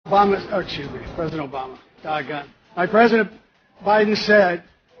President Obama. Doggone. My President Biden said.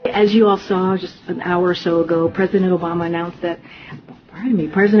 As you all saw just an hour or so ago, President Obama announced that,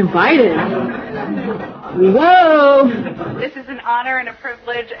 President Biden. Whoa! This is an honor and a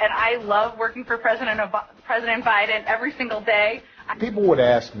privilege, and I love working for President Biden every single day. People would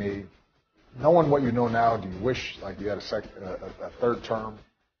ask me, knowing what you know now, do you wish like you had a third term?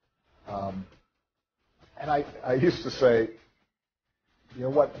 And I used to say, you know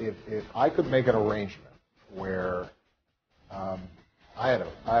what, if I could make an arrangement where I had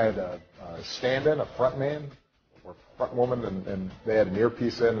a stand-in, a front man or front woman, and they had an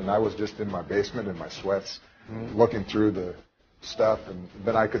earpiece in, and I was just in my basement in my sweats looking through the stuff, and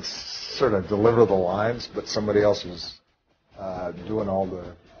then I could sort of deliver the lines, but somebody else was doing all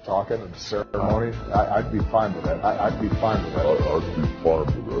the talking and ceremony. I'd be fine with that. I'd be fine with that. I'd be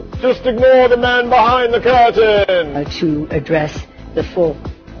fine with that. Just ignore the man behind the curtain. To address the full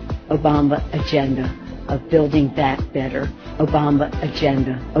Obama agenda of building back better. Obama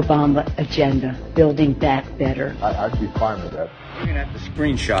agenda, building back better. I'd be fine with that. You're going to have to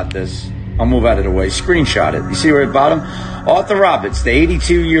screenshot this. I'll move out of the way. Screenshot it. You see where at the bottom? Arthur Roberts, the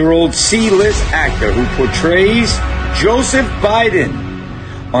 82-year-old C-list actor who portrays Joseph Biden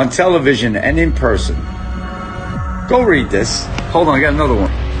on television and in person. Go read this. Hold on, I got another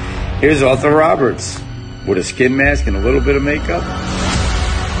one. Here's Arthur Roberts with a skin mask and a little bit of makeup.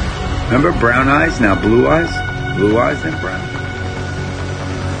 Remember brown eyes, now blue eyes? Blue eyes, then brown.